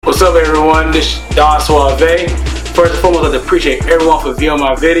What's up, everyone? This is Don Suave. First and foremost, I'd like to appreciate everyone for viewing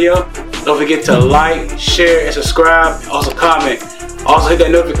my video. Don't forget to like, share, and subscribe. Also comment. Also hit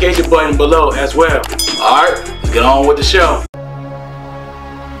that notification button below as well. Alright, let's get on with the show.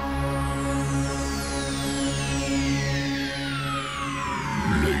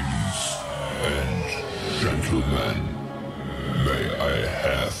 Ladies and gentlemen, may I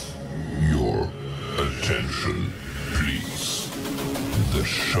have your attention, please? The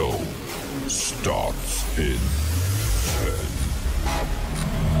show starts in 10,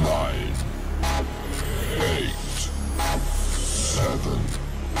 9, 8, 7,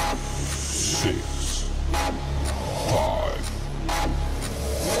 6, 5,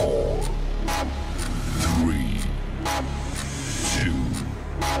 4, 3, 2,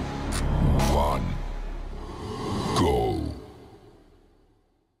 1, go.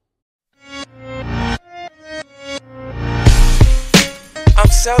 I'm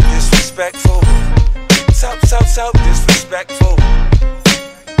so disrespectful. So disrespectful.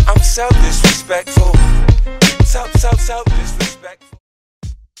 I'm so disrespectful. So disrespectful.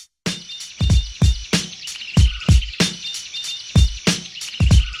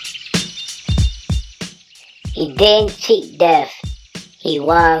 He didn't cheat death. He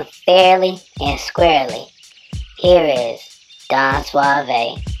won fairly and squarely. Here is Don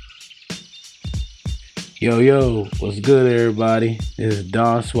Suave. Yo, what's good, everybody? This is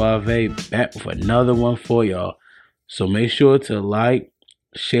Don Suave back with another one for y'all. So make sure to like,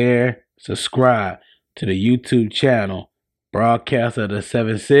 share, subscribe to the YouTube channel, Broadcast of the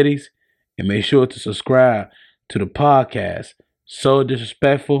Seven Cities, and make sure to subscribe to the podcast, So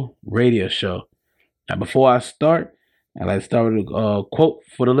Disrespectful Radio Show. Now, before I start, I'd like to start with a quote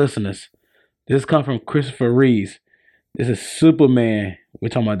for the listeners. This comes from Christopher Reeves. This is Superman. We're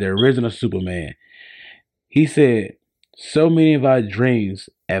talking about the original Superman. He said, so many of our dreams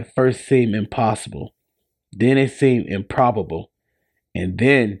at first seem impossible. Then they seem improbable. And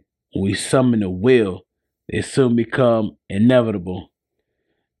then when we summon the will, they soon become inevitable.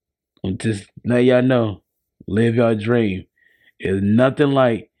 I'm just let y'all know, live your dream. It's nothing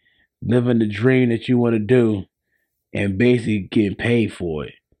like living the dream that you want to do and basically getting paid for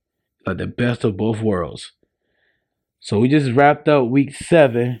it. Like the best of both worlds. So we just wrapped up week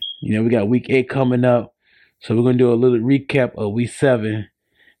 7. We got week 8 coming up. So we're going to do a little recap of week 7.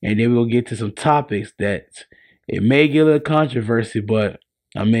 And then we'll get to some topics that it may get a little controversy, but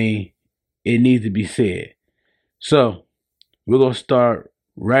I mean, it needs to be said. So we're going to start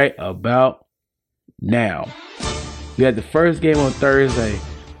right about now. We had the first game on Thursday,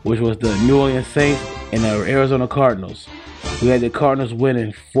 which was the New Orleans Saints and the Arizona Cardinals. We had the Cardinals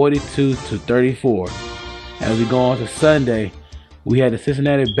winning 42-34. As we go on to Sunday, we had the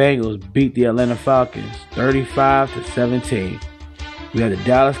Cincinnati Bengals beat the Atlanta Falcons 35-17. We had the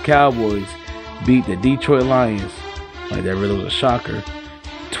Dallas Cowboys beat the Detroit Lions, like that really was a shocker,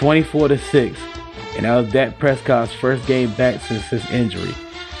 24-6. And that was Dak Prescott's first game back since his injury.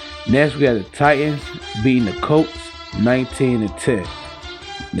 Next, we had the Titans beating the Colts 19-10.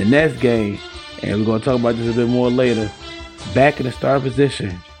 The next game, and we're going to talk about this a bit more later, back in the starting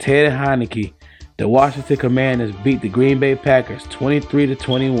position, Ted Heineke, the Washington Commanders beat the Green Bay Packers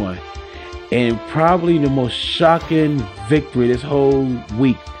 23-21. And probably the most shocking victory this whole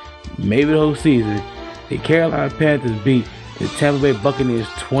week, maybe the whole season, the Carolina Panthers beat the Tampa Bay Buccaneers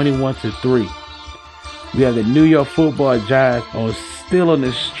 21-3. We have the New York Football Giants still on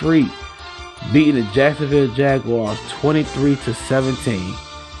the street, beating the Jacksonville Jaguars 23-17.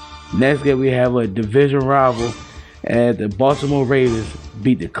 Next game, we have a division rival, and the Baltimore Ravens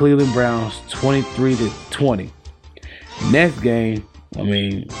beat the Cleveland Browns 23-20. Next game,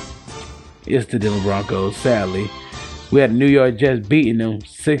 it's the Denver Broncos, sadly. We had the New York Jets beating them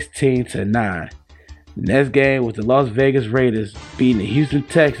 16-9. Next game was the Las Vegas Raiders beating the Houston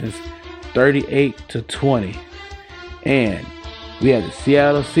Texans 38-20. And we had the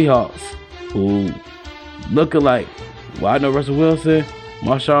Seattle Seahawks, who looking like, I know Russell Wilson,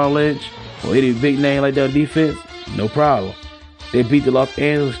 Marshawn Lynch, or any big name like that on defense, no problem. They beat the Los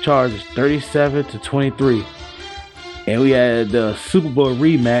Angeles Chargers 37-23. And we had the Super Bowl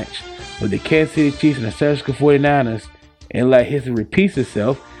rematch with the Kansas City Chiefs and the San Francisco 49ers. And like history repeats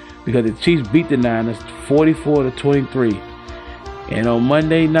itself because the Chiefs beat the Niners 44-23. And on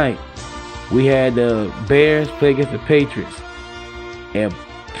Monday night, we had the Bears play against the Patriots. And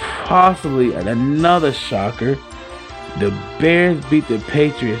possibly another shocker, the Bears beat the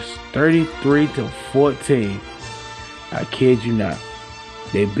Patriots 33-14. I kid you not.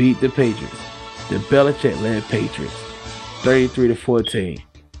 They beat the Patriots. The Belichick-led Patriots 33-14.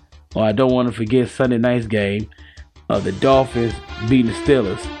 Oh, I don't want to forget Sunday night's game. of the Dolphins beating the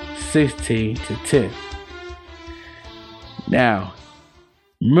Steelers 16-10. Now,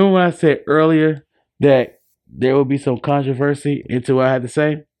 remember when I said earlier that there will be some controversy into what I had to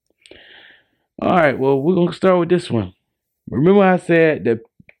say? All right, well, we're going to start with this one. Remember I said the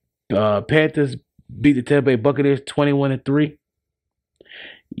Panthers beat the Tampa Bay Buccaneers 21-3?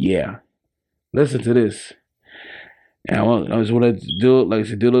 Yeah. Listen to this. And I just want to do, like I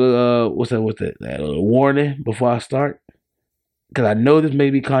said, do a little, what's that, little warning before I start. Because I know this may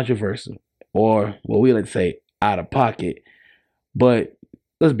be controversial, or what we like to say, out of pocket. But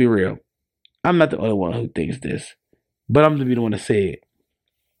let's be real. I'm not the only one who thinks this. But I'm going to be the one to say it.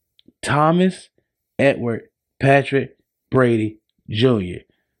 Thomas Edward Patrick Brady Jr.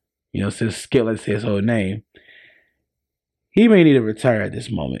 You know, since Skip likes to say his whole name. He may need to retire at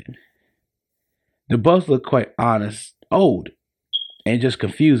this moment. The Bucs look quite honest, old, and just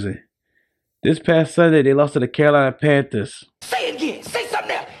confusing. This past Sunday, they lost to the Carolina Panthers. Say it again. Say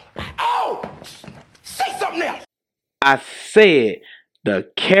something else. Oh, say something else. I said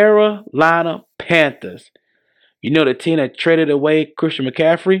the Carolina Panthers. You know the team that traded away Christian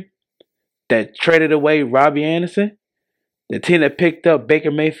McCaffrey? That traded away Robbie Anderson? The team that picked up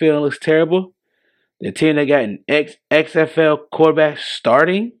Baker Mayfield and looks terrible? The team that got an XFL quarterback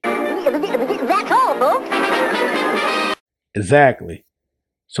starting? Exactly.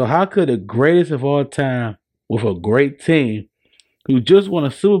 So how could the greatest of all time with a great team who just won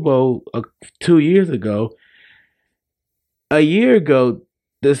a Super Bowl 2 years ago, a year ago,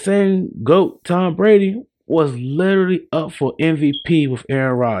 the same GOAT, Tom Brady, was literally up for MVP with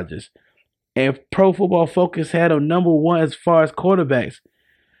Aaron Rodgers. And Pro Football Focus had him number one as far as quarterbacks.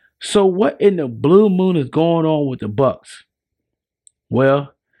 So what in the blue moon is going on with the Bucs?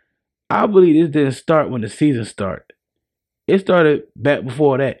 Well, I believe this didn't start when the season started. It started back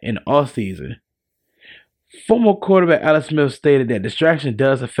before that in the offseason. Former quarterback Alex Smith stated that distraction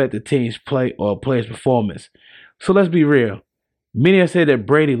does affect the team's play or player's performance. So let's be real. Many have said that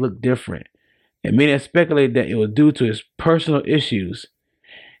Brady looked different, and many have speculated that it was due to his personal issues.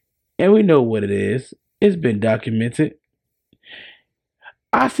 And we know what it is. It's been documented.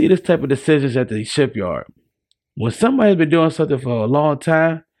 I see this type of decisions at the shipyard. When somebody's been doing something for a long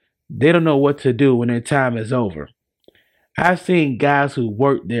time, they don't know what to do when their time is over. I've seen guys who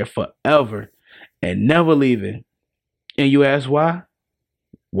worked there forever and never leaving. And you ask why?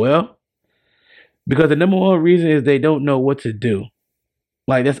 Well, because the number one reason is they don't know what to do.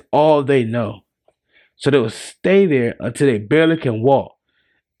 Like, that's all they know. So they will stay there until they barely can walk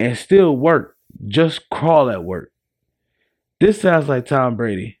and still work, just crawl at work. This sounds like Tom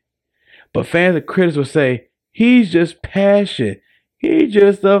Brady. But fans and critics will say, he's just passion. He's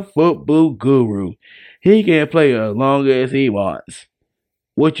just a football guru. He can play as long as he wants.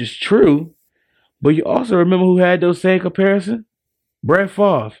 Which is true. But you also remember who had those same comparisons? Brett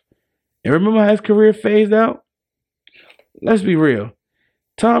Favre. And remember how his career phased out? Let's be real.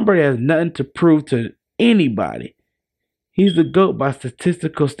 Tom Brady has nothing to prove to anybody. He's the GOAT by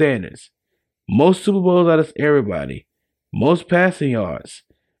statistical standards. Most Super Bowls out of everybody. Most passing yards.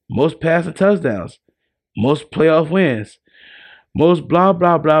 Most passing touchdowns. Most playoff wins. Most blah,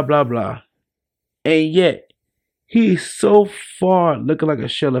 blah, blah, blah, blah. And yet, he's so far looking like a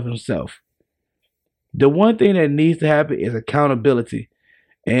shell of himself. The one thing that needs to happen is accountability.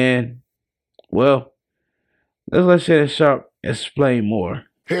 And, well, let's let Shannon Sharp explain more.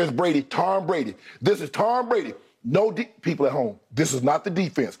 Here's Brady, Tom Brady. This is Tom Brady. No people at home. This is not the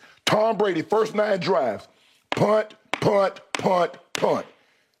defense. Tom Brady, first 9 drives. Punt, punt, punt, punt.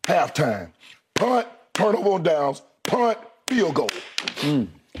 Halftime. Punt, turnover on downs. Punt, field goal.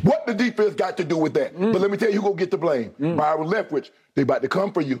 What the defense got to do with that? But let me tell you who gonna get the blame. Byron Leftwich, they about to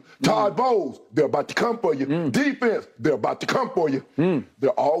come for you. Todd Bowles, they're about to come for you. Defense, they're about to come for you. They're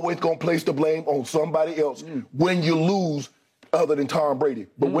always gonna place the blame on somebody else when you lose other than Tom Brady.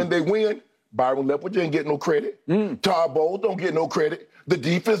 But when they win, Byron Leftwich ain't getting no credit. Todd Bowles don't get no credit. The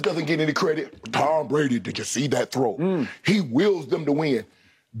defense doesn't get any credit. Tom Brady, did you see that throw? He wills them to win.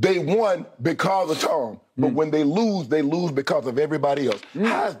 They won because of Tom, but when they lose because of everybody else.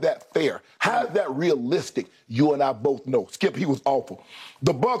 How's that fair? How's that realistic? You and I both know. Skip, he was awful.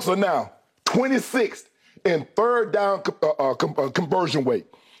 The Bucs are now 26th in third down conversion rate.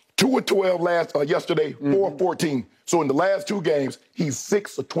 2 of 12 yesterday, 4 of 14. So in the last 2 games, he's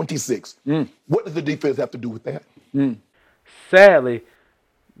 6 of 26. What does the defense have to do with that? Sadly,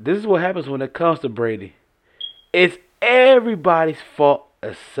 this is what happens when it comes to Brady. It's everybody's fault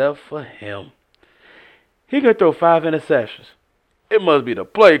except for him. He can throw 5 interceptions. It must be the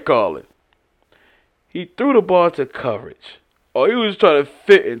play calling. He threw the ball to coverage, or he was trying to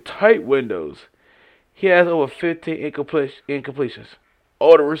fit in tight windows. he has over 15 incompletions.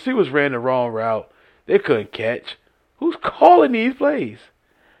 Oh, the receivers ran the wrong route. They couldn't catch. Who's calling these plays?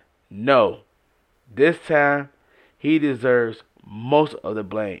 No. This time, he deserves most of the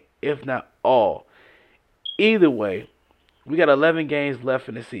blame, if not all. Either way, we got 11 games left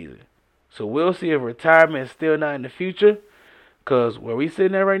in the season. So we'll see if retirement is still not in the future. Because where we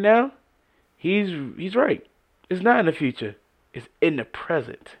sitting at right now, he's right. It's not in the future. It's in the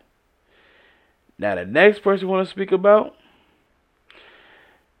present. Now the next person we want to speak about,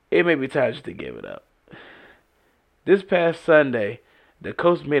 it may be time just to give it up. This past Sunday, the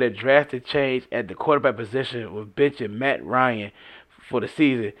coach made a drastic change at the quarterback position with benching Matt Ryan for the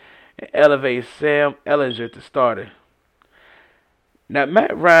season and elevating Sam Ehlinger to starter. Now,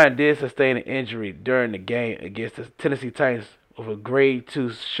 Matt Ryan did sustain an injury during the game against the Tennessee Titans with a grade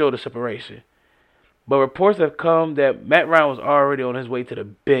 2 shoulder separation. But reports have come that Matt Ryan was already on his way to the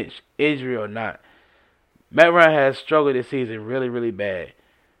bench, injury or not. Matt Ryan has struggled this season really, really bad.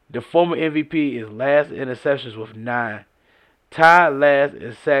 The former MVP is last in interceptions with 9, tied last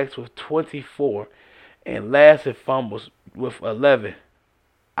in sacks with 24, and last in fumbles with 11.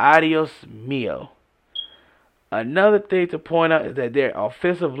 Adios mio. Another thing to point out is that their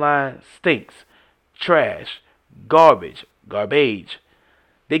offensive line stinks. Trash. Garbage.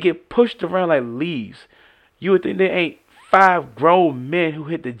 They get pushed around like leaves. You would think there ain't 5 grown men who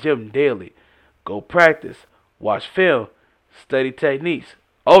hit the gym daily. Go practice. Watch film. Study techniques.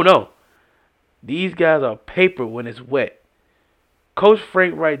 Oh no. These guys are paper when it's wet. Coach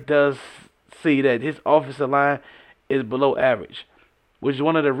Frank Wright does see that his offensive line is below average, which is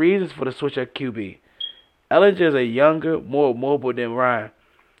one of the reasons for the switch at QB. Ehlinger is a younger, more mobile than Ryan,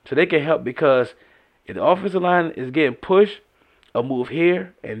 so they can help because if the offensive line is getting pushed, a move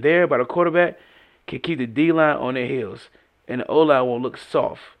here and there by the quarterback can keep the D-line on their heels, and the O-line won't look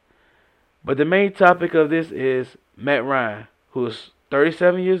soft. But the main topic of this is Matt Ryan, who is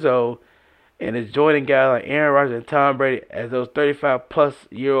 37 years old and is joining guys like Aaron Rodgers and Tom Brady as those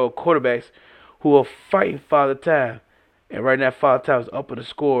 35-plus-year-old quarterbacks who are fighting Father Time. And right now, Father Time is up in the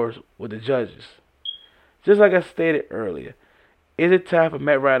scores with the judges. Just like I stated earlier, is it time for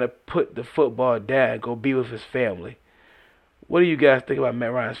Matt Ryan to put the football down and go be with his family? What do you guys think about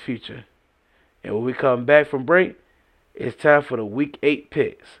Matt Ryan's future? And when we come back from break, it's time for the Week 8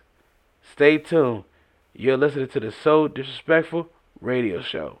 picks. Stay tuned. You're listening to the So Disrespectful radio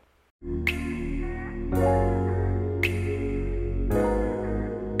show.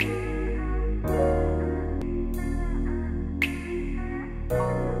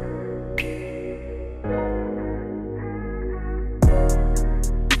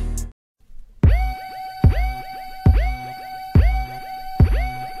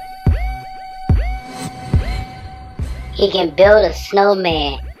 He can build a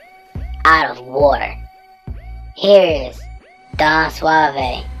snowman out of water. Here is Don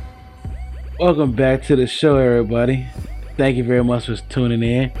Suave. Welcome back to the show, everybody. Thank you very much for tuning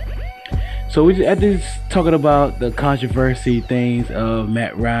in. So after talking about the controversy things of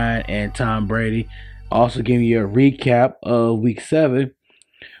Matt Ryan and Tom Brady, also giving you a recap of Week 7,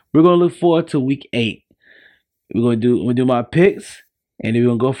 we're gonna look forward to Week 8. We're gonna do my picks, and then we're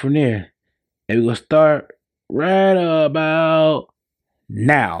gonna go from there. And we're gonna start right about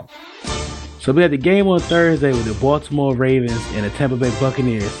now. So we got the game on Thursday with the Baltimore Ravens and the Tampa Bay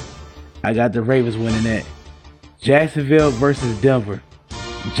Buccaneers. I got the Ravens winning that. Jacksonville versus Denver.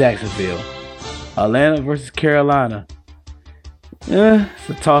 Jacksonville. Atlanta versus Carolina. It's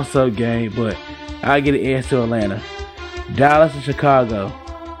a toss-up game, but I get an edge to Atlanta. Dallas and Chicago.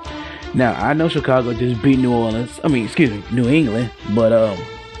 Now, I know Chicago just beat New England, but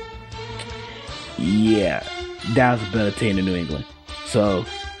yeah, Dallas is a better team than New England. So,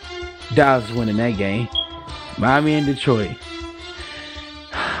 Dallas is winning that game. Miami and Detroit.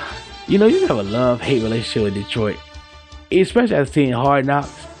 You know, you have a love-hate relationship with Detroit. Especially after seeing Hard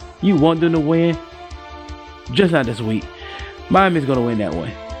Knocks. You want them to win. Just not this week. Miami's going to win that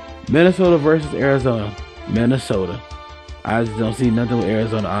one. Minnesota versus Arizona. Minnesota. I just don't see nothing with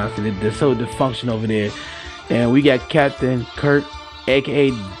Arizona, honestly. They're so dysfunctional over there. And we got Captain Kirk,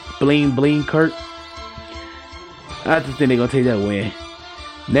 a.k.a. Bling Bling Kirk. I just think they're going to take that win.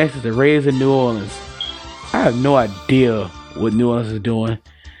 Next is the Raiders in New Orleans. I have no idea what New Orleans is doing.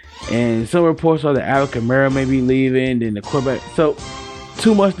 And some reports are that Alvin Kamara may be leaving, then the quarterback. So,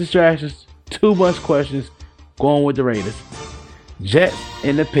 too much distractions, too much questions. Going with the Raiders. Jets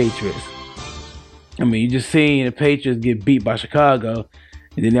and the Patriots. I mean, you just seen the Patriots get beat by Chicago.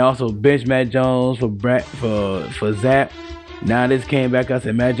 And then they also benched Matt Jones for Zap. Now this came back. I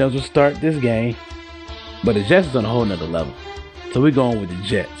said Matt Jones will start this game. But the Jets is on a whole nother level. So we're going with the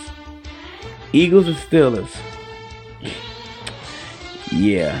Jets. Eagles and Steelers.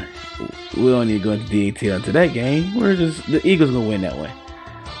 Yeah, we don't need to go into detail into that game. The Eagles gonna win that one.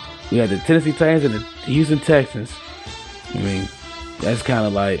 We have the Tennessee Titans and the Houston Texans. I mean, that's kind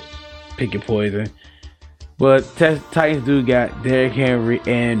of like pick your poison. But Titans do got Derrick Henry,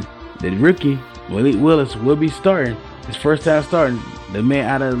 and the rookie Malik Willis will be starting. His first time starting, the man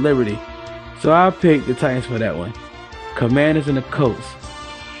out of Liberty. So I'll pick the Titans for that one. Commanders and the Colts.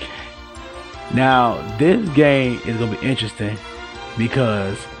 Now, this game is going to be interesting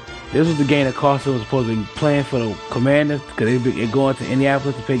because this was the game that Carson was supposed to be playing for the Commanders because they're going to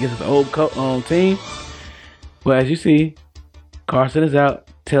Indianapolis to play against his old team. But as you see, Carson is out,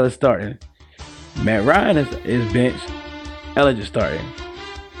 Taylor's starting. Matt Ryan is benched, Elliott starting.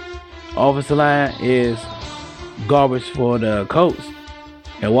 Offensive line is garbage for the Colts.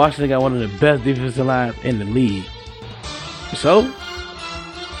 And Washington got one of the best defensive lines in the league. So,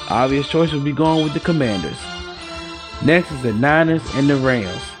 obvious choice would be going with the Commanders. Next is the Niners and the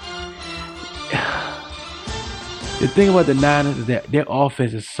Rams. The thing about the Niners is that their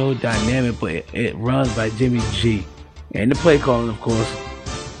offense is so dynamic, but it runs by Jimmy G. And the play calling, of course.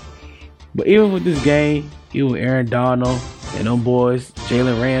 But even with this game, even with Aaron Donald and them boys,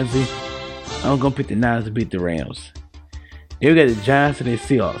 Jalen Ramsey, I'm going to pick the Niners to beat the Rams. Then we got the Giants and the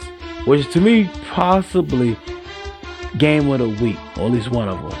Seahawks, which is to me possibly game of the week, or at least one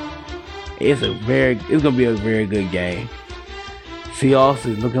of them. It's going to be a very good game. Seahawks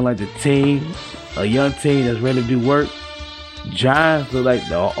is looking like the team, a young team that's ready to do work. Giants look like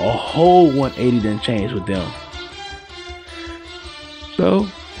a whole 180 done changed with them. So,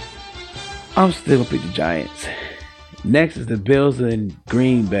 I'm still going to pick the Giants. Next is the Bills and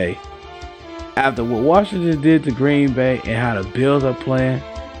Green Bay. After what Washington did to Green Bay and how the Bills are playing,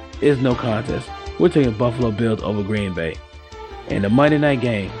 it's no contest. We're taking Buffalo Bills over Green Bay. And the Monday night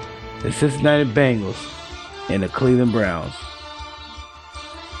game, the Cincinnati Bengals and the Cleveland Browns.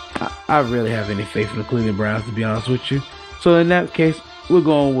 I really have any faith in the Cleveland Browns, to be honest with you. So in that case, we're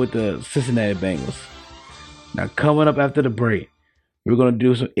going with the Cincinnati Bengals. Now coming up after the break, we're going to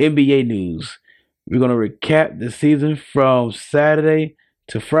do some NBA news. We're going to recap the season from Saturday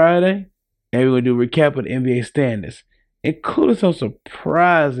to Friday. And we're going to do a recap of the NBA standings, including some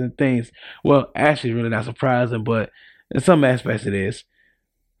surprising things. Well, actually, really not surprising, but in some aspects it is.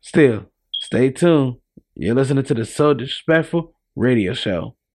 Still, stay tuned. You're listening to the So Disrespectful radio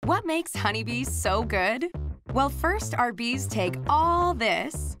show. What makes honeybees so good? Well, first our bees take all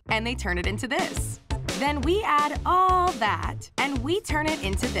this and they turn it into this. Then we add all that and we turn it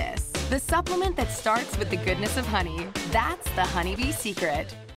into this. The supplement that starts with the goodness of honey. That's the honeybee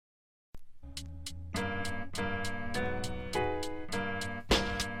secret.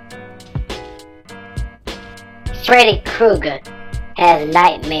 Freddy Krueger has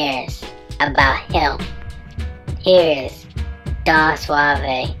nightmares about him. Here is Don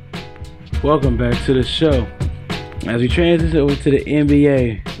Suave. Welcome back to the show. As we transition over to the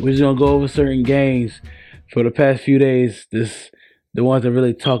NBA, we're just going to go over certain games for the past few days, the ones that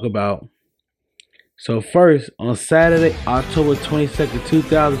really talk about. So first, on Saturday, October 22nd,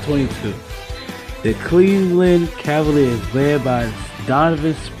 2022, the Cleveland Cavaliers, led by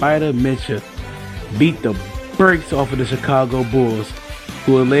Donovan Spider Mitchell, beat the brakes off of the Chicago Bulls,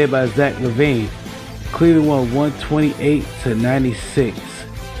 who were led by Zach LaVine. Cleveland won 128-96.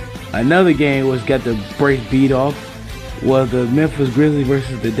 Another game was got the brakes beat off was the Memphis Grizzlies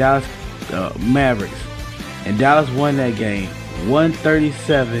versus the Dallas Mavericks, and Dallas won that game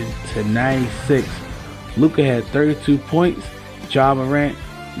 137-96. Luka had 32 points. Ja Morant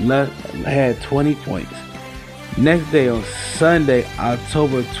had 20 points. Next day on Sunday,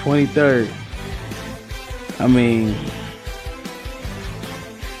 October 23rd. I mean,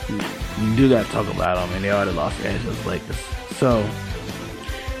 you do got to talk about them, and they are the Los Angeles Lakers. So,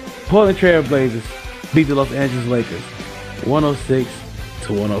 Portland Trail Blazers beat the Los Angeles Lakers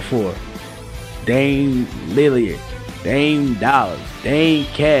 106-104. Dame Lillard, Dame Dollars, Dame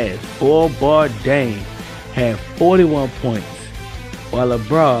Cash, Bar Dame had 41 points, while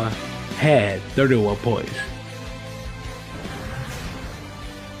LeBron had 31 points.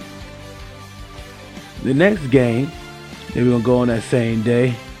 The next game that we're going to go on that same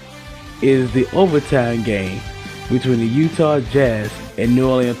day is the overtime game between the Utah Jazz and New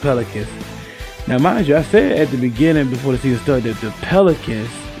Orleans Pelicans. Now, mind you, I said at the beginning before the season started that the Pelicans,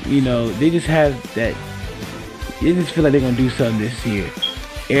 you know, they just have that, they just feel like they're going to do something this year.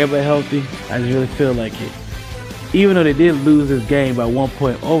 Everybody healthy, I just really feel like it. Even though they did lose this game by 1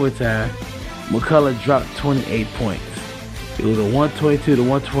 point overtime, McCullough dropped 28 points. It was a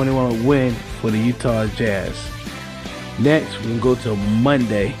 122-121 win for the Utah Jazz. Next, we're going to go to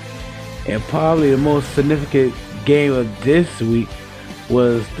Monday. And probably the most significant game of this week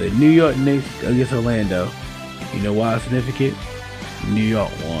was the New York Knicks against Orlando. You know why it's significant? New York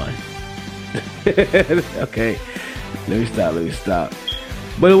won. Okay, let me stop.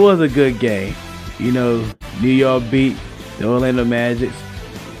 But it was a good game. You know, New York beat the Orlando Magic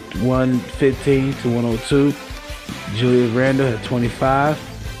 115 to 102. Julius Randle had 25,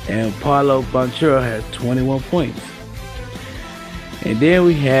 and Paolo Banchero had 21 points. And then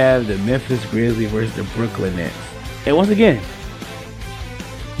we have the Memphis Grizzlies versus the Brooklyn Nets. And once again,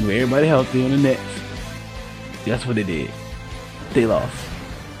 with everybody healthy on the Nets, that's what they did. They lost.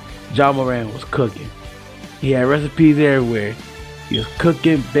 Ja Morant was cooking. He had recipes everywhere. He was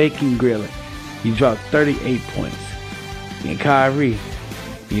cooking, baking, grilling. He dropped 38 points. And Kyrie,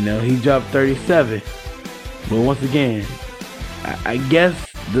 you know, he dropped 37. But once again, I guess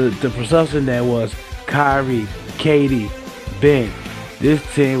the perception that was Kyrie, KD, Ben, this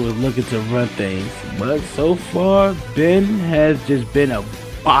team was looking to run things. But so far, Ben has just been a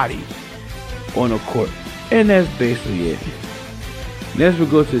body on the court. And that's basically it. Next we'll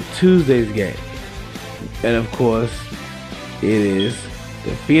go to Tuesday's game. And of course, it is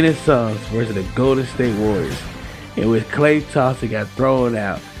the Phoenix Suns versus the Golden State Warriors, in which Klay Thompson got thrown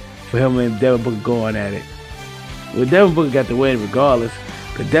out for him and Devin Booker going at it. Well, Devin Booker got the win regardless,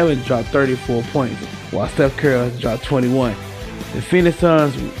 because Devin dropped 34 points, while Steph Curry dropped 21. The Phoenix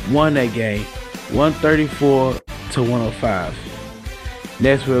Suns won that game, 134 to 105.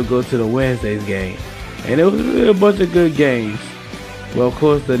 Next, we'll go to the Wednesday's game, and it was really a bunch of good games. Well, of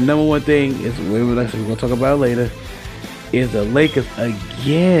course, the number one thing is, we're going to talk about it later, is the Lakers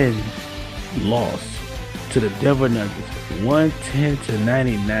again lost to the Denver Nuggets, 110 to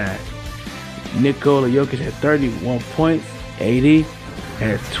 99. Nikola Jokic had 31 points. AD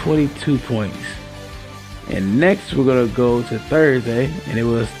had 22 points. And next, we're going to go to Thursday, and it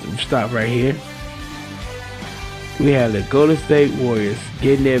will stop right here. We have the Golden State Warriors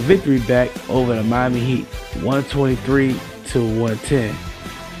getting their victory back over the Miami Heat, 123 to 110.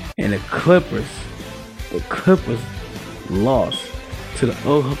 And the Clippers lost to the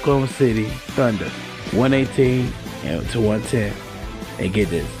Oklahoma City Thunder, 118 to 110. And get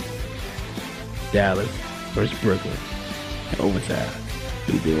this, Dallas versus Brooklyn in overtime.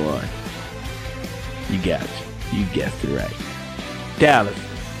 Who they won? You got it. You guessed it right. Dallas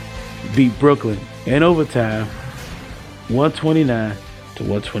beat Brooklyn in overtime, 129 to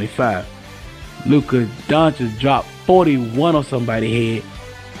 125. Luka Doncic dropped 41 on somebody's head,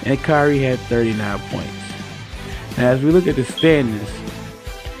 and Kyrie had 39 points. Now, as we look at the standings,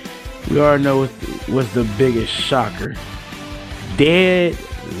 we already know what's the biggest shocker. Dead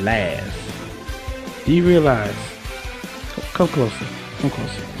last. Do you realize? Come closer.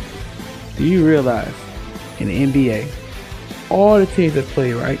 Do you realize in the NBA, all the teams that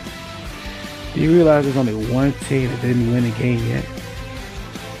play, right? Do you realize there's only one team that didn't win a game yet?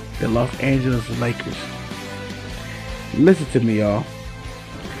 The Los Angeles Lakers. Listen to me, y'all.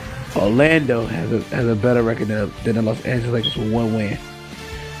 Orlando has a better record than the Los Angeles Lakers with one win.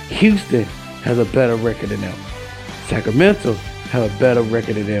 Houston has a better record than them. Sacramento have a better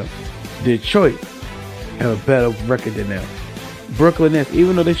record than them. Detroit have a better record than them. Brooklyn Nets,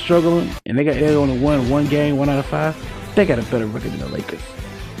 even though they're struggling and they only won one game, 1 out of 5, they got a better record than the Lakers.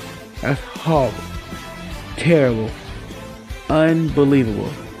 That's horrible, terrible,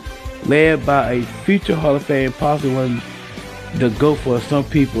 unbelievable. Led by a future Hall of Fame, possibly one the GOAT for some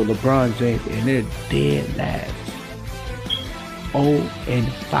people, LeBron James, and they're dead last.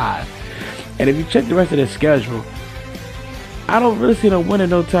 0-5. And if you check the rest of their schedule, I don't really see them winning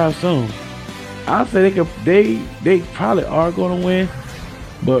no time soon. I'll say they probably are going to win,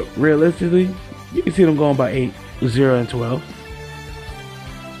 but realistically, you can see them going by 8-0-12.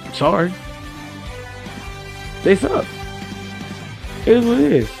 Sorry, they suck. It is what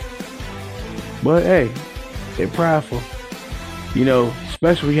it is. But hey, they're prideful. You know,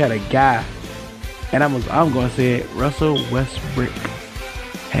 especially we had a guy, and I'm going to say it, Russell Westbrook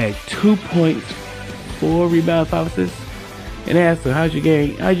had 2 points, 4 rebounds, 5 assists. And they asked him, how'd you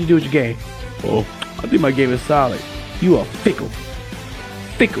do with your game? Oh, I think my game is solid. You are fickle,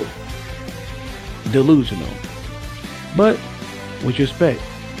 delusional. But what you expect?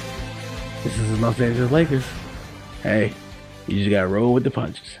 This is the Los Angeles Lakers. Hey, you just gotta roll with the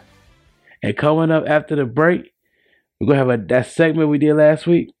punches. And coming up after the break, we're gonna have that segment we did last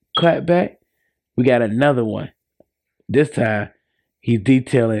week, KlapBak. We got another one. This time, he's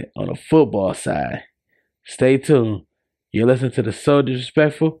detailing on the football side. Stay tuned. You're listening to the So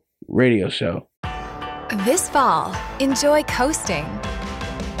Disrespectful radio show. This fall, enjoy coasting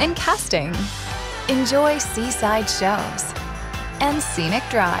and casting. Enjoy seaside shows and scenic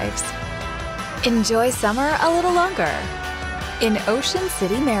drives. Enjoy summer a little longer in Ocean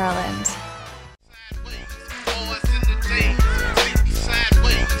City, Maryland.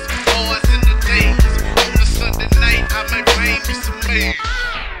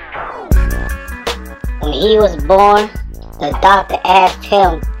 When he was born, the doctor asked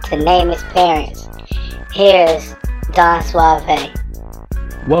him to name his parents. Here's Don Suave.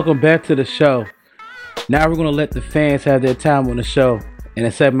 Welcome back to the show. Now we're going to let the fans have their time on the show in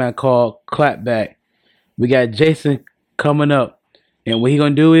a segment called KlapBak. We got Jason coming up, and what he's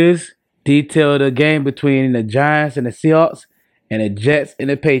going to do is detail the game between the Giants and the Seahawks and the Jets and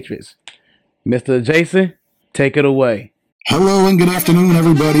the Patriots. Mr. Jason, take it away. Hello and good afternoon,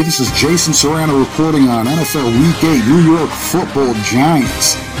 everybody. This is Jason Serrano reporting on NFL Week 8 New York Football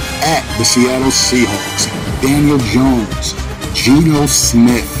Giants at the Seattle Seahawks. Daniel Jones, Geno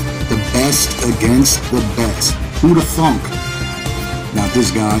Smith, the best against the best. Who'da thunk? Not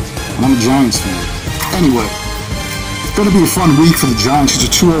this guy. And I'm a Giants fan. Anyway, it's going to be a fun week for the Giants. It's a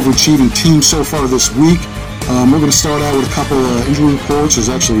two overachieving team so far this week. We're going to start out with a couple injury reports. There's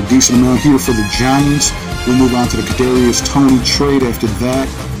actually a decent amount here for the Giants. We'll move on to the Kadarius Toney trade after that.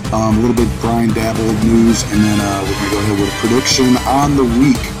 A little bit Brian Daboll news, and then we're going to go ahead with a prediction on the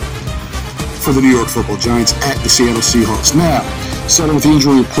week for the New York Football Giants at the Seattle Seahawks. Now, starting with the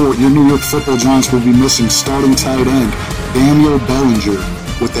injury report, your New York Football Giants will be missing starting tight end Daniel Bellinger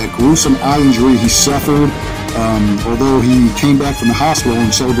with that gruesome eye injury he suffered. Although he came back from the hospital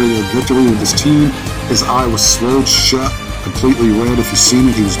and celebrated a victory with his team, his eye was swelled shut, completely red. If you've seen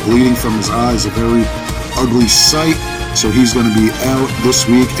it, he was bleeding from his eyes, a very ugly sight. So he's going to be out this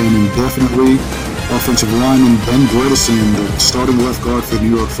week and indefinitely. Offensive lineman Ben Bredesen, the starting left guard for the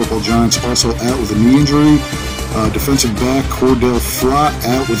New York Football Giants, also out with a knee injury. Defensive back Cordell Flott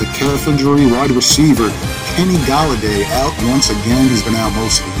out with a calf injury. Wide receiver Kenny Golladay out once again. He's been out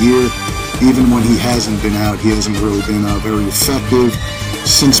most of the year. Even when he hasn't been out, he hasn't really been very effective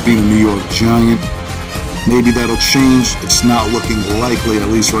since being a New York Giant. Maybe that'll change. It's not looking likely, at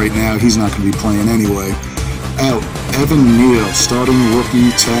least right now. He's not going to be playing anyway. Out, Evan Neal, starting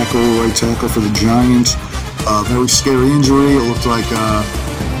rookie tackle, right tackle for the Giants. Very scary injury. It looked like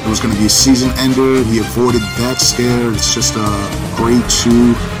it was going to be a season ender. He avoided that scare. It's just a grade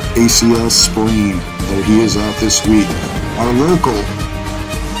 2 ACL sprain. But he is out this week. Our local,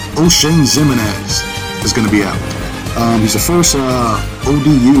 O'Shane Zimenez, is going to be out. He's the first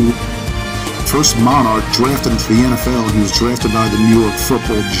ODU, first Monarch drafted into the NFL. He was drafted by the New York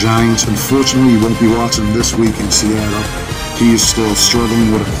Football Giants. Unfortunately, you won't be watching him this week in Seattle. He is still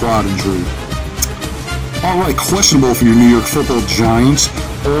struggling with a quad injury. All right, questionable for your New York Football Giants.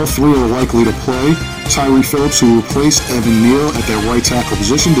 All three are likely to play. Tyree Phillips, who replaced Evan Neal at that right tackle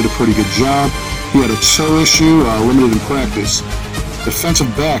position, did a pretty good job. He had a toe issue, limited in practice. Defensive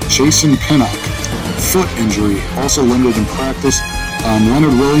back Jason Pinnock, foot injury, also limited in practice.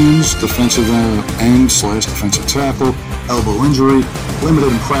 Leonard Williams, defensive end / defensive tackle, elbow injury,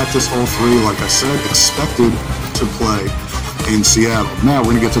 limited in practice. All three, like I said, expected to play in Seattle. Now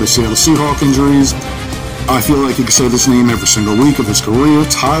we're going to get to the Seattle Seahawks injuries. I feel like you could say this name every single week of his career.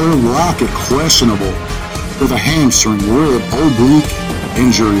 Tyler Lockett, questionable with a hamstring, rib, oblique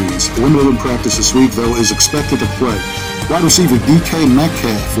injuries. Limited in practice this week, though, is expected to play. Wide receiver DK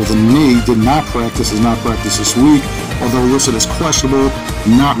Metcalf with a knee did not practice, is not practiced this week, although listed as questionable,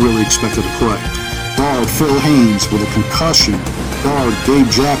 not really expected to play. Guard Phil Haynes with a concussion. Guard Gabe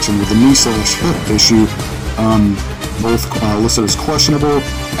Jackson with a knee / hip issue, both listed as questionable.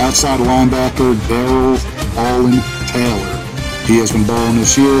 Outside linebacker Darryl Allen Taylor. He has been balling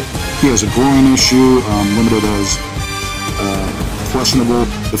this year. He has a groin issue, limited as questionable.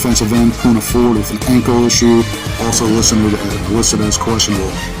 Defensive end Poona Ford with an ankle issue, also listed as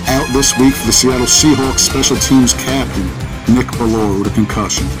questionable. Out this week for the Seattle Seahawks special teams captain Nick Bellore with a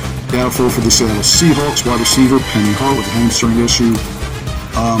concussion. Doubtful for the Seattle Seahawks wide receiver Penny Hart with a hamstring issue.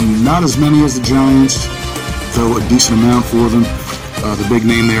 Not as many as the Giants, though a decent amount for them. The big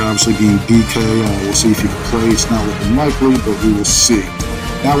name there obviously being DK. We'll see if he can play. It's not looking likely, but we will see.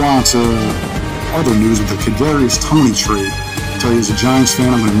 Now on to other news with the Kadarius Toney trade. I tell you, as a Giants fan,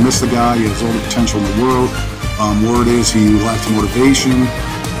 I'm going to miss the guy. He has all the potential in the world. Word is he lacked motivation.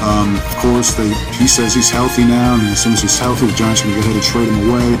 Of course, he says he's healthy now, and as soon as he's healthy, the Giants are going to go ahead and trade him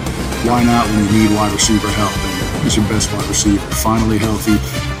away. Why not when you need wide receiver help? And he's your best wide receiver, finally healthy,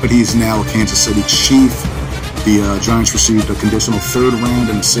 but he's now a Kansas City Chief. The Giants received a conditional 3rd round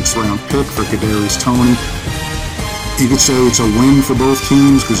and a 6th round pick for Kadarius Toney. You could say it's a win for both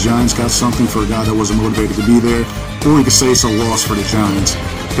teams because Giants got something for a guy that wasn't motivated to be there, or you could say it's a loss for the Giants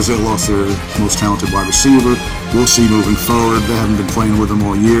because they lost their most talented wide receiver. We'll see moving forward. They haven't been playing with him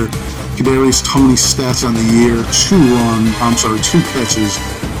all year. Kadarius Toney's stats on the year: 2 catches,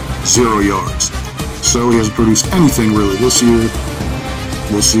 0 yards. So he hasn't produced anything really this year.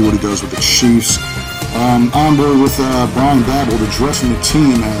 We'll see what he does with the Chiefs. On board with Brian Dabble addressing the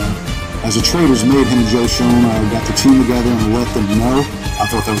team as the traders made him and Joe Schoen got the team together and let them know. I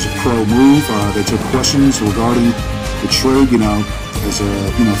thought that was a pro move. They took questions regarding the trade. As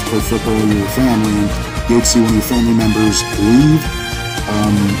if you play football, you're a family, and you hate to see one of your family members leave.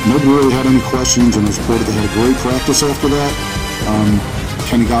 Nobody really had any questions, and it was reported they had a great practice after that.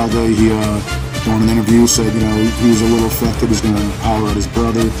 Kenny Galladay, during an interview, said he was a little affected. He's going to holler at his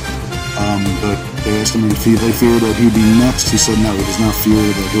brother, but they asked him if they feared that he'd be next. He said no, he does not fear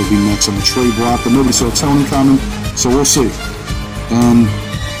that he'll be next on the trade block, but nobody saw Tony coming, so we'll see.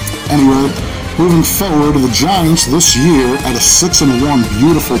 Anyway, moving forward, the Giants this year at a 6-1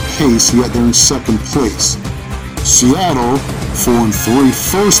 beautiful pace, yet they're in second place. Seattle 4-3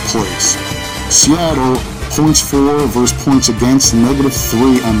 first place. Seattle points for versus points against,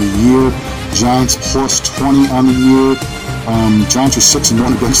 -3 on the year. Giants +20 on the year. Giants are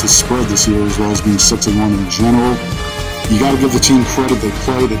 6-1 against the spread this year, as well as being 6-1 in general. You got to give the team credit. They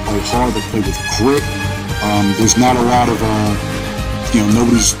play hard, they play with grit. There's not a lot of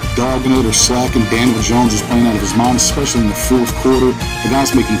nobody's dogging it or slacking. Daniel Jones is playing out of his mind, especially in the fourth quarter. The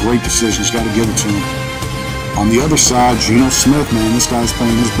guy's making great decisions. Got to give it to him. On the other side, Geno Smith, man, this guy's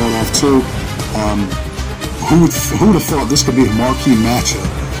playing his butt off too. Who would have thought this could be a marquee matchup?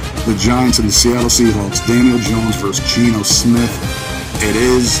 The Giants and the Seattle Seahawks. Daniel Jones versus Geno Smith. It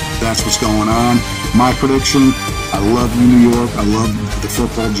is. That's what's going on. My prediction, I love you, New York. I love the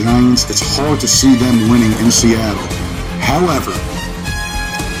football Giants. It's hard to see them winning in Seattle. However,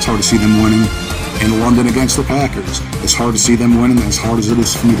 it's hard to see them winning in London against the Packers. It's hard to see them winning, as hard as it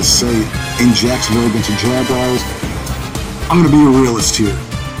is for me to say, in Jacksonville against the Jaguars. I'm going to be a realist here.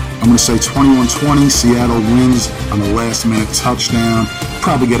 I'm going to say 21-20, Seattle wins on the last-minute touchdown.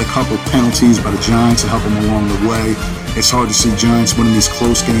 Probably get a couple penalties by the Giants to help them along the way. It's hard to see Giants winning these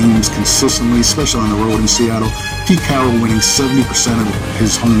close games consistently, especially on the road in Seattle. Pete Carroll winning 70% of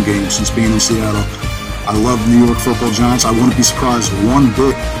his home games since being in Seattle. I love New York football Giants. I wouldn't be surprised one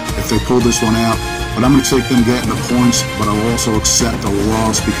bit if they pull this one out. But I'm going to take them getting the points, but I'll also accept a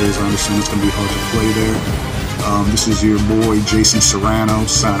loss because I understand it's going to be hard to play there. This is your boy, Jason Serrano,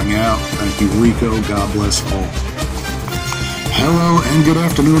 signing out. Thank you, Rico. God bless all. Hello and good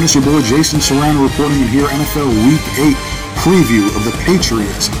afternoon. It's your boy, Jason Serrano, reporting in here, NFL Week 8 preview of the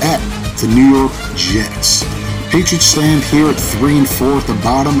Patriots at the New York Jets. Patriots stand here at 3-4 at the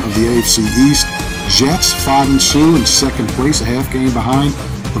bottom of the AFC East. Jets 5-2 in second place, a half game behind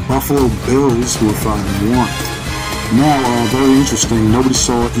the Buffalo Bills, who are 5-1. Now, very interesting. Nobody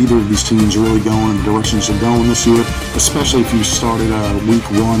saw either of these teams really going in the directions they're going this year, especially if you started Week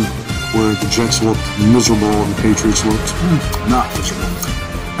 1 where the Jets looked miserable and the Patriots looked not miserable.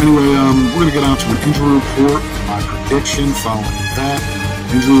 Anyway, we're going to get on to an injury report, my prediction following that.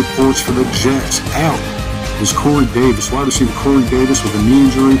 Injury reports for the Jets. Out is Corey Davis, wide receiver Corey Davis with a knee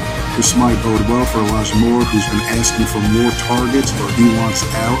injury. This might bode well for Elijah Moore, who's been asking for more targets, but he wants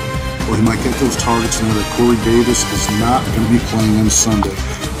out. Or he might get those targets now that Corey Davis is not going to be playing on Sunday.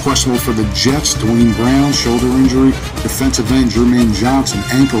 Questionable for the Jets, Dwayne Brown, shoulder injury. Defensive end, Jermaine Johnson,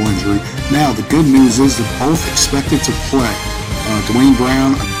 ankle injury. Now, the good news is they're both expected to play. Dwayne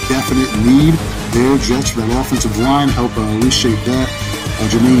Brown, a definite need there, Jets, for that offensive line, help reshape that.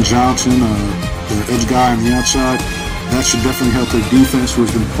 Jermaine Johnson, the edge guy on the outside, that should definitely help their defense, who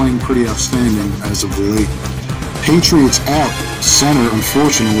has been playing pretty outstanding as of late. Patriots out. Center,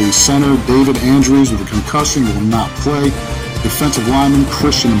 unfortunately. Center David Andrews with a concussion will not play. Defensive lineman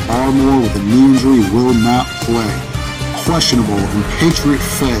Christian Barmore with a knee injury will not play. Questionable in Patriot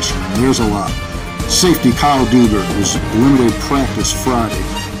fashion. There's a lot. Safety Kyle Duggar was limited practice Friday.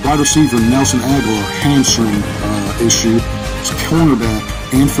 Wide receiver Nelson Aguilar, hamstring issue. Cornerback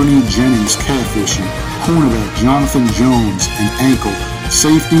Anthony Jennings, calf issue. Cornerback Jonathan Jones, an ankle.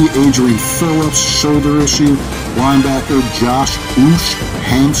 Safety Adrian Phillips, shoulder issue. Linebacker Josh Oosh,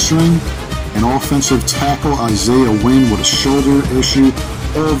 hamstring. And offensive tackle Isaiah Wynn with a shoulder issue.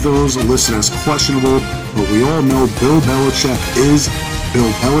 All of those are listed as questionable, but we all know Bill Belichick is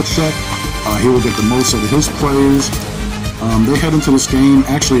Bill Belichick. He will get the most out of his players. They head into this game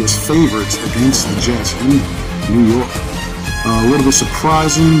actually as favorites against the Jets in New York. A little bit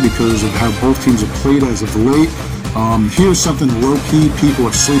surprising because of how both teams have played as of late. Here's something low-key people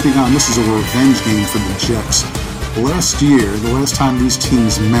are sleeping on. This is a revenge game for the Jets. Last year, the last time these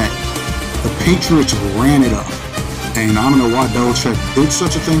teams met, the Patriots ran it up. And I don't know why Belichick did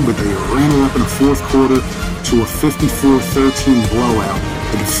such a thing, but they ran it up in the fourth quarter to a 54-13 blowout.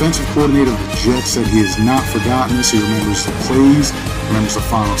 The defensive coordinator of the Jets said he has not forgotten this. He remembers the plays, remembers the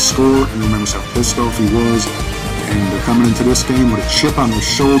final score, and remembers how pissed off he was. And they're coming into this game with a chip on their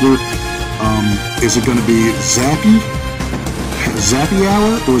shoulder. Is it going to be Zappy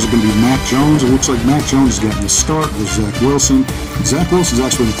hour, or is it going to be Mac Jones? It looks like Mac Jones is getting the start with Zach Wilson. Zach Wilson's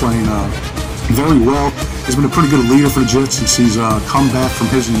actually been playing very well. He's been a pretty good leader for the Jets since he's come back from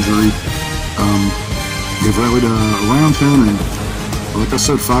his injury. They've rallied around him, and like I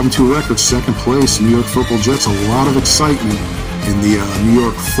said, 5-2 record, second place. New York Football Jets, a lot of excitement in the New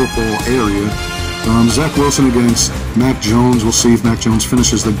York football area. Zach Wilson against Mac Jones. We'll see if Mac Jones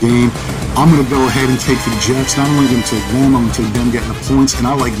finishes the game. I'm going to go ahead and take the Jets. Not only going to take them, I'm going to take them getting the points, and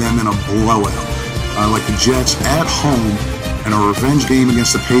I like them in a blowout. I like the Jets at home in a revenge game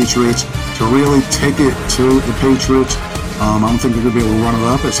against the Patriots to really take it to the Patriots. I don't think they're going to be able to run it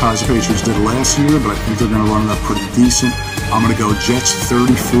up as high as the Patriots did last year, but I think they're going to run it up pretty decent. I'm going to go Jets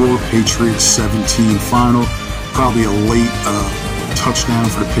 34, Patriots 17 final. Probably a late touchdown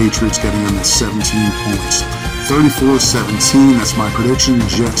for the Patriots, getting them at 17 points. 34-17, that's my prediction.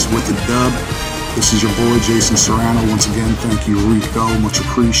 Jets with the dub. This is your boy, Jason Serrano. Once again, thank you, Rico. Much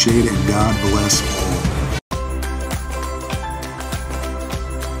appreciated, and God bless all.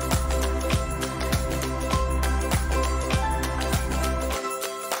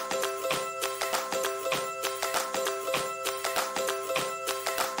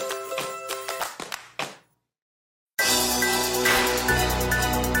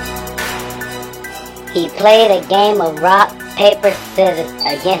 He played a game of rock, paper, scissors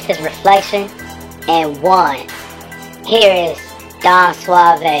against his reflection and won. Here is Don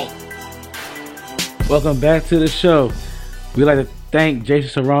Suave. Welcome back to the show. We'd like to thank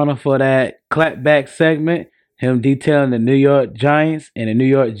Jason Serrano for that KlapBak segment, him detailing the New York Giants and the New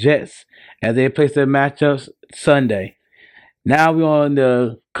York Jets as they place their matchups Sunday. Now we're on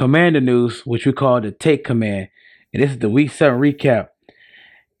the Commander news, which we call the Take Command. And this is the Week 7 recap.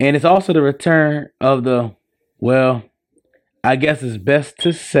 And it's also the return of the, well, I guess it's best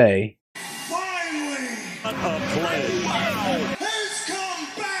to say, Finally, a play. Has come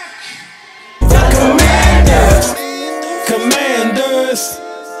back.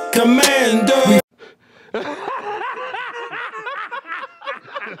 Commanders.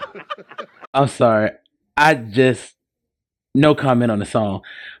 I'm sorry, no comment on the song.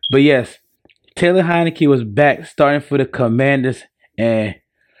 But yes, Taylor Heineke was back starting for the Commanders, and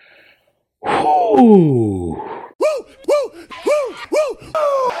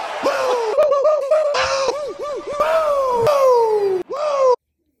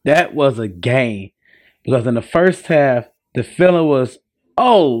that was a game. Because in the first half, the feeling was,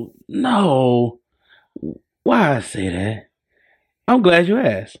 oh no, why I say that? I'm glad you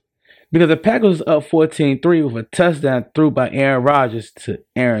asked. Because the Packers was up 14-3 with a touchdown threw by Aaron Rodgers to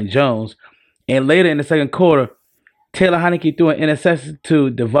Aaron Jones. And later in the second quarter, Taylor Heineke threw an interception to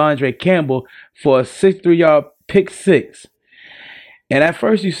Devondre Campbell for a 63-yard pick six. And at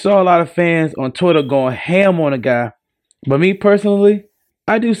first you saw a lot of fans on Twitter going ham on the guy. But me personally,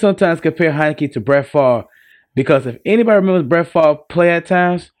 I do sometimes compare Heineke to Brett Favre. Because if anybody remembers Brett Favre play at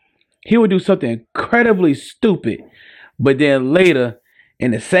times, he would do something incredibly stupid. But then later,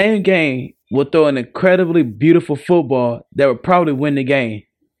 in the same game, would throw an incredibly beautiful football that would probably win the game.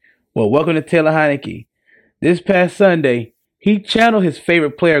 Well, welcome to Taylor Heineke. This past Sunday, he channeled his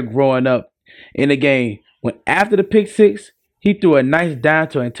favorite player growing up in the game when after the pick six, he threw a nice dime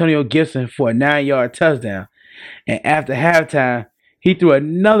to Antonio Gibson for a 9-yard touchdown. And after halftime, he threw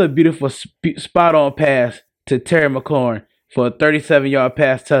another beautiful spot-on pass to Terry McLaurin for a 37-yard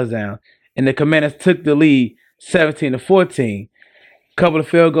pass touchdown. And the Commanders took the lead 17-14. A couple of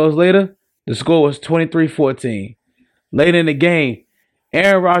field goals later, the score was 23-14. Later in the game,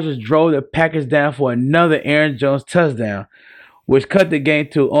 Aaron Rodgers drove the Packers down for another Aaron Jones touchdown, which cut the game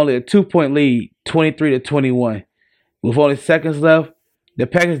to only a 2-point lead, 23-21. With only seconds left, the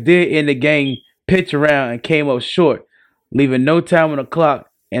Packers did end the game pitch around and came up short, leaving no time on the clock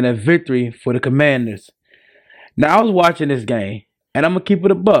and a victory for the Commanders. Now, I was watching this game, and I'm going to keep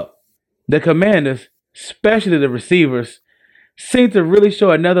it a buck. The Commanders, especially the receivers, seem to really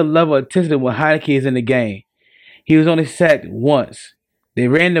show another level of intensity when Heineke is in the game. He was only sacked once. They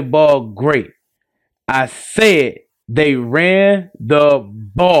ran the ball great. I said they ran the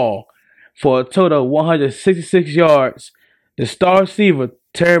ball for a total of 166 yards. The star receiver,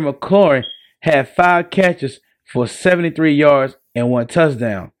 Terry McLaurin, had 5 catches for 73 yards and 1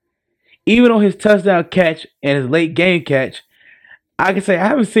 touchdown. Even on his touchdown catch and his late game catch, I can say I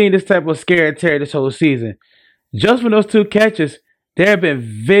haven't seen this type of scare Terry this whole season. Just from those 2 catches, there have been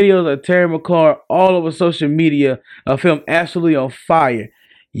videos of Terry McLaurin all over social media of him absolutely on fire.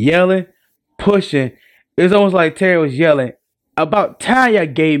 yelling, pushing. It's almost like Terry was yelling, about time y'all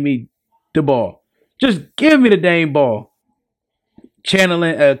gave me the ball. Just give me the dang ball.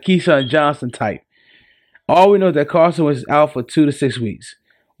 Channeling a Keyshawn Johnson type. All we know is that Carson was out for 2 to 6 weeks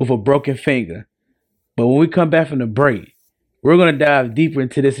with a broken finger. But when we come back from the break, we're going to dive deeper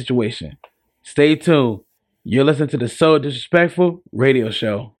into this situation. Stay tuned. You're listening to the So Disrespectful radio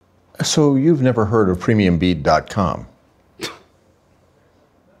show. So you've never heard of PremiumBeat.com?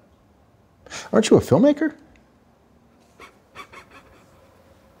 Aren't you a filmmaker?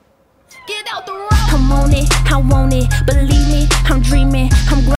 Get out the road. I'm on it, I want it, believe me, I'm dreaming,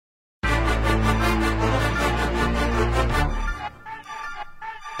 I'm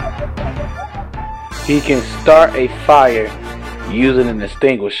He can start a fire using an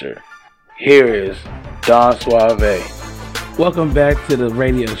extinguisher. Here is Don Suave. Welcome back to the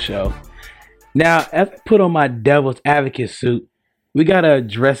radio show. Now, as I put on my devil's advocate suit, we got to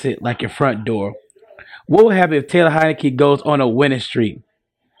address it like your front door. What will happen if Taylor Heineke goes on a winning streak?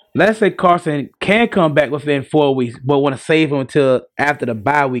 Let's say Carson can come back within 4 weeks, but want to save him until after the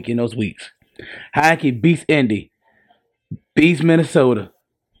bye week in those weeks. Heineke beats Indy, beats Minnesota,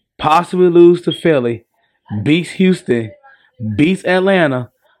 possibly lose to Philly, beats Houston, beats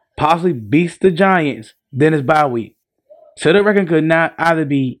Atlanta, possibly beats the Giants, then it's bye week. So the record could not either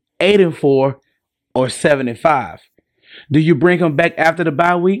be 8-4 or 7-5. Do you bring him back after the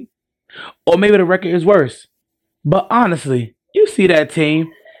bye week? Or maybe the record is worse. But honestly, you see that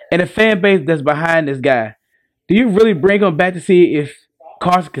team and the fan base that's behind this guy. Do you really bring him back to see if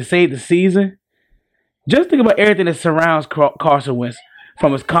Carson can save the season? Just think about everything that surrounds Carson Wentz,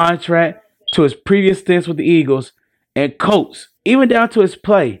 from his contract to his previous stints with the Eagles and Colts, even down to his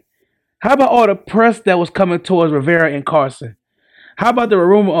play. How about all the press that was coming towards Rivera and Carson? How about the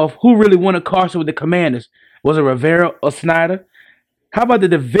rumor of who really wanted Carson with the Commanders? Was it Rivera or Snyder? How about the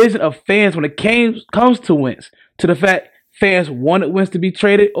division of fans when it comes to Wentz? To the fact fans wanted Wentz to be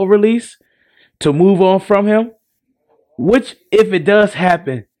traded or released, to move on from him? Which, if it does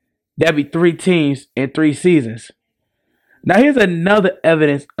happen, that'd be 3 teams in 3 seasons. Now here's another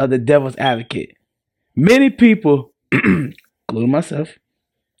evidence of the devil's advocate. Many people, including myself,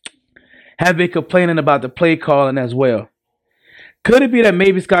 have been complaining about the play calling as well. Could it be that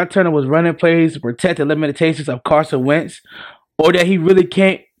maybe Scott Turner was running plays to protect the limitations of Carson Wentz, or that he really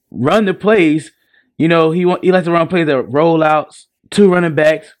can't run the plays? You know, he likes to run plays that rollouts, 2 running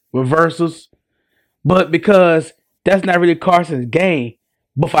backs, reversals, but because that's not really Carson's game.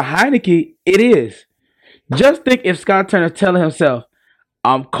 But for Heineke, it is. Just think if Scott Turner's telling himself,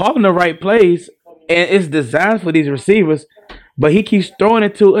 I'm calling the right plays and it's designed for these receivers, but he keeps throwing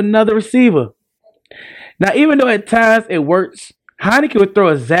it to another receiver. Now, even though at times it works, Heineke would throw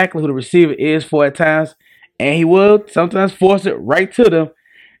exactly who the receiver is for at times, and he will sometimes force it right to them,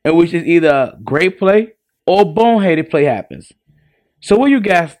 in which is either a great play or a boneheaded play happens. So what do you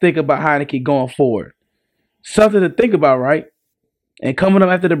guys think about Heineke going forward? Something to think about, right? And coming up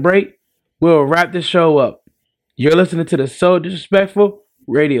after the break, we'll wrap this show up. You're listening to the So Disrespectful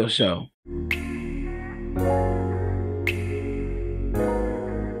radio show.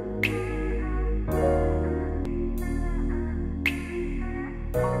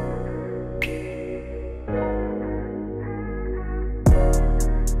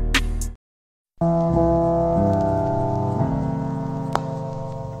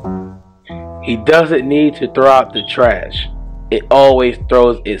 He doesn't need to throw out the trash. It always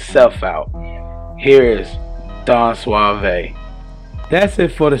throws itself out. Here is Don Suave. That's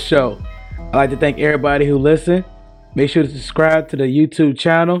it for the show. I'd like to thank everybody who listened. Make sure to subscribe to the YouTube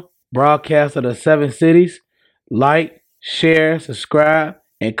channel, Broadcast of the 7 Cities. Like, share, subscribe,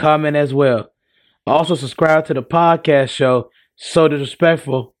 and comment as well. Also subscribe to the podcast show, So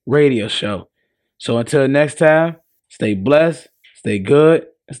Disrespectful radio show. So until next time, stay blessed, stay good,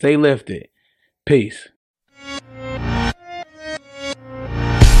 and stay lifted. Peace.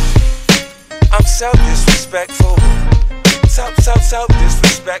 I'm so disrespectful. So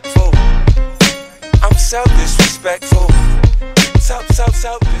disrespectful. I'm so disrespectful. So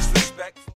disrespectful.